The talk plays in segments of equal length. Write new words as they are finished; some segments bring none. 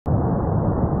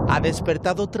ha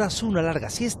despertado tras una larga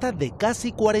siesta de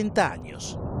casi 40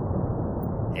 años.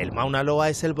 El Mauna Loa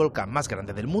es el volcán más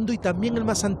grande del mundo y también el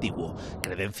más antiguo,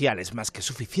 credenciales más que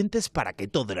suficientes para que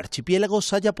todo el archipiélago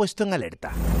se haya puesto en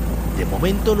alerta. De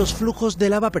momento los flujos de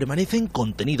lava permanecen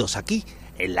contenidos aquí,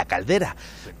 en la caldera,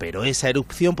 pero esa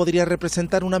erupción podría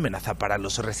representar una amenaza para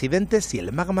los residentes si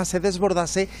el magma se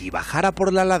desbordase y bajara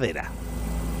por la ladera.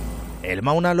 El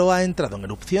Mauna Loa ha entrado en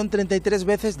erupción 33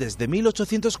 veces desde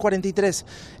 1843.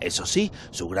 Eso sí,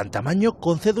 su gran tamaño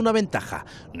concede una ventaja.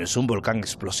 No es un volcán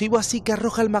explosivo, así que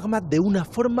arroja el magma de una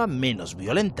forma menos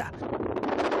violenta.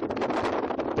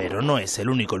 Pero no es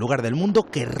el único lugar del mundo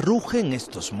que ruge en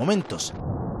estos momentos.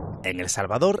 En El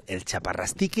Salvador, el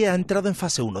Chaparrastique ha entrado en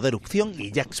fase 1 de erupción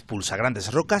y ya expulsa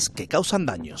grandes rocas que causan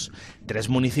daños. 3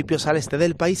 municipios al este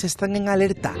del país están en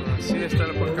alerta. Sí, está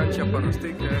el volcán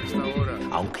Chaparrastique a esta hora.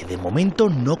 Aunque de momento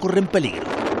no corren peligro.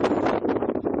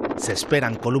 Se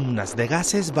esperan columnas de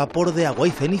gases, vapor de agua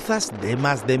y cenizas de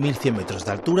más de 1100 metros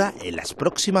de altura en las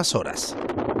próximas horas.